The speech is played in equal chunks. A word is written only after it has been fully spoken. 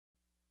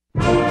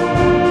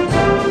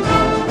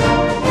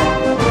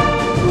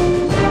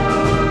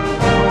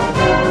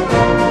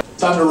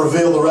to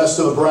reveal the rest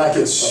of the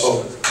brackets.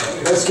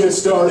 Let's get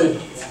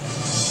started.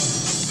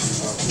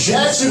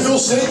 Jacksonville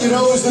State, you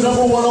know, is the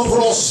 #1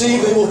 overall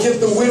seed. They will get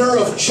the winner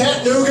of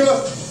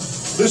Chattanooga,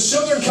 the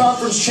Southern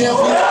Conference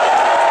champion.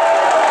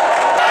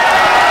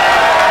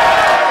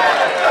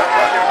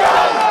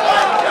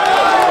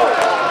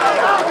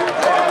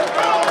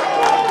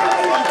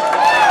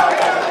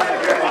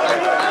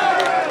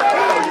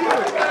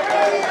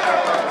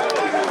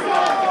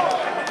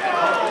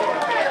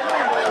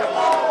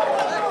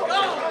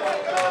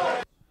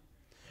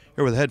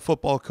 Here with head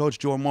football coach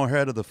Joe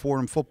Moorhead of the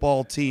Fordham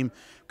football team.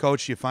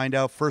 Coach, you find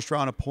out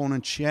first-round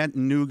opponent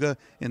Chattanooga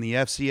in the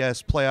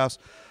FCS playoffs.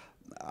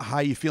 How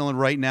are you feeling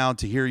right now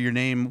to hear your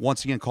name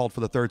once again called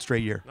for the third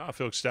straight year? No, I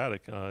feel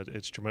ecstatic.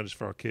 It's tremendous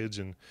for our kids,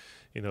 and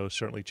you know,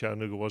 certainly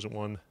Chattanooga wasn't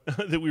one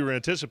that we were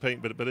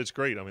anticipating, but it's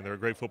great. I mean, they're a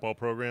great football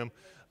program.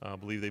 I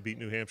believe they beat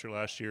New Hampshire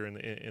last year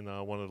in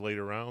one of the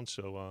later rounds.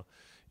 So,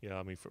 yeah,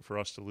 I mean, for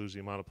us to lose the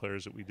amount of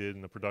players that we did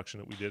and the production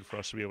that we did, for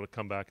us to be able to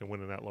come back and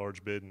win in that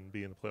large bid and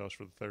be in the playoffs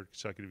for the third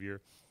consecutive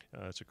year,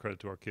 it's a credit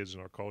to our kids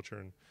and our culture,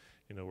 and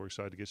you know, we're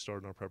excited to get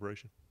started in our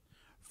preparation.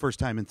 First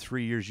time in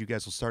 3 years you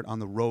guys will start on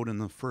the road in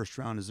the first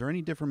round. Is there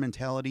any different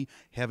mentality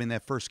having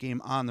that first game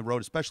on the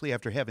road, especially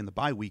after having the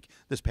bye week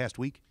this past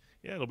week?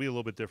 Yeah, it'll be a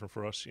little bit different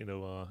for us, you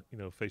know,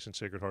 facing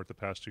Sacred Heart the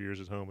past 2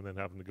 years at home and then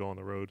having to go on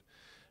the road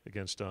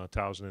against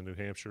Towson in New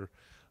Hampshire.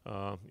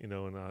 You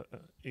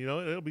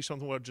know, it'll be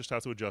something we'll just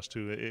have to adjust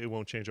to. It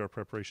won't change our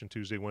preparation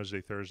Tuesday, Wednesday,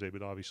 Thursday,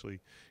 but obviously,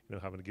 you know,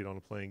 having to get on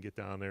a plane, get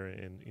down there,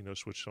 and you know,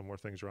 switch some more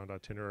things around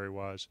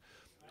itinerary-wise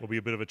will be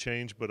a bit of a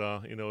change, but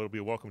you know, it'll be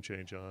a welcome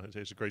change.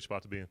 It's a great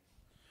spot to be in.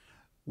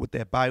 With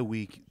that bye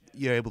week,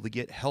 you're able to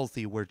get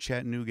healthy, where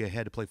Chattanooga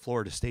had to play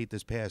Florida State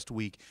this past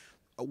week.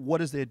 What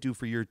does that do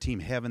for your team,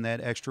 having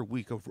that extra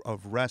week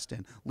of rest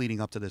and leading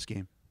up to this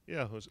game?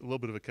 Yeah, it was a little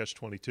bit of a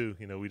catch-22.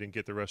 You know, we didn't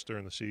get the rest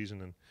during the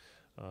season, and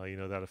you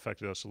know, that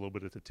affected us a little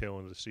bit at the tail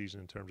end of the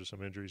season in terms of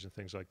some injuries and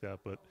things like that.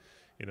 But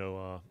you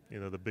know,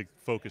 the big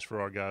focus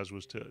for our guys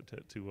was to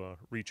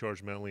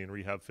recharge mentally and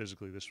rehab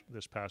physically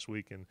this past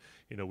week. And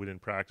you know, we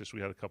didn't practice.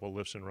 We had a couple of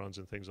lifts and runs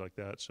and things like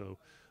that. So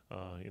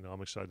you know,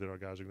 I'm excited that our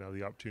guys are going to have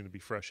the opportunity to be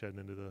fresh heading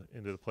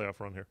into the playoff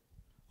run here.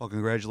 Well,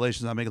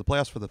 congratulations on making the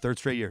playoffs for the third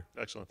straight year.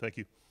 Excellent, thank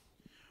you.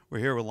 We're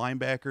here with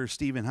linebacker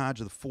Stephen Hodge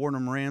of the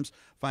Fordham Rams,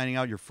 finding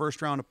out your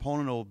first-round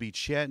opponent will be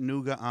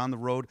Chattanooga on the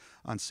road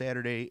on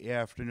Saturday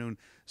afternoon.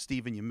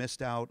 Stephen, you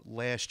missed out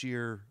last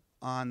year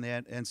on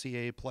that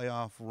NCAA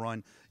playoff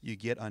run. You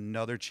get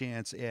another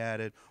chance at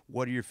it.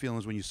 What are your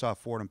feelings when you saw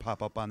Fordham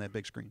pop up on that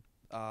big screen?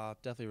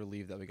 Definitely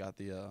relieved that we got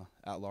the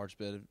at-large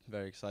bid.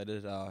 Very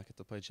excited. Get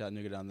to play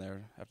Chattanooga down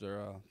there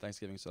after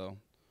Thanksgiving, so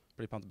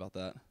pretty pumped about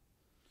that.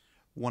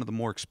 One of the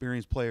more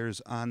experienced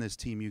players on this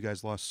team. You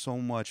guys lost so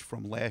much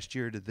from last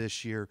year to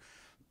this year.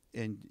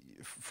 And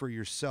for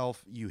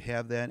yourself, you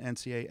have that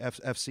NCAA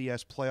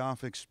FCS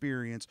playoff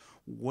experience.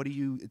 What do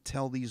you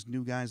tell these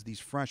new guys, these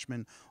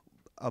freshmen,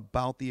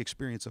 about the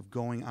experience of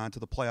going on to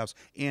the playoffs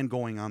and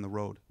going on the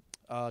road?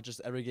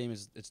 Just every game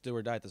it's do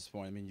or die at this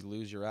point. I mean, you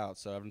lose, you're out.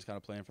 So everyone's kind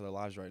of playing for their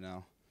lives right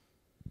now.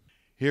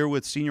 Here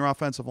with senior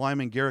offensive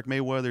lineman Garrick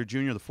Mayweather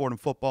Jr., the Fordham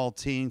football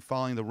team,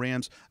 following the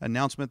Rams'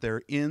 announcement they're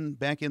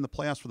back in the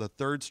playoffs for the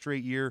third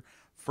straight year.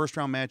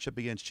 First-round matchup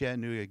against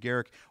Chattanooga.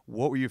 Garrick,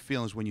 what were your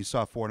feelings when you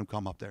saw Fordham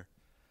come up there?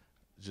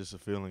 Just a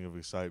feeling of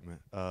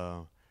excitement.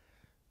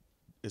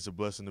 It's a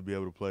blessing to be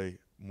able to play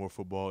more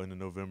football in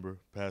November,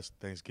 past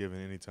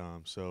Thanksgiving,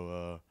 anytime.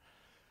 So,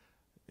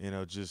 you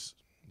know, just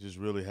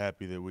really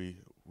happy that we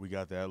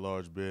got the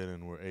at-large bid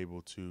and we're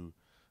able to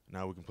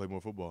now we can play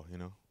more football, you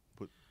know.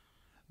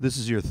 This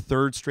is your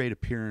third straight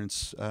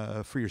appearance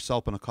for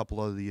yourself and a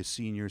couple of the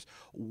seniors.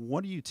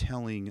 What are you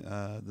telling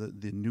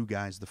the new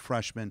guys, the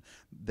freshmen,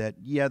 that,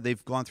 yeah,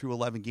 they've gone through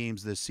 11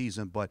 games this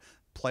season, but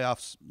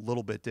playoffs, a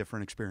little bit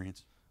different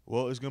experience?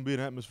 Well, it's going to be an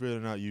atmosphere they're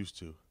not used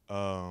to,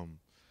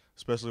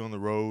 especially on the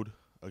road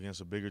against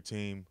a bigger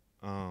team.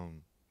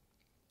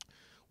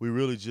 We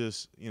really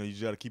just, you know, you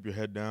just got to keep your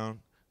head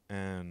down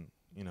and,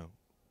 you know,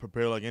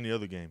 prepare like any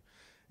other game.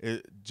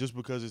 Just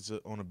because it's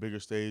on a bigger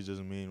stage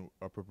doesn't mean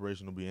our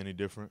preparation will be any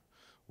different.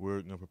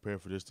 We're going to prepare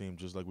for this team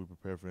just like we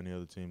prepare for any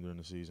other team during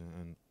the season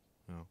and,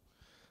 you know,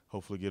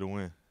 hopefully get a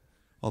win.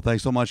 Well,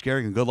 thanks so much,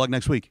 Garrick, and good luck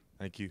next week.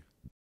 Thank you.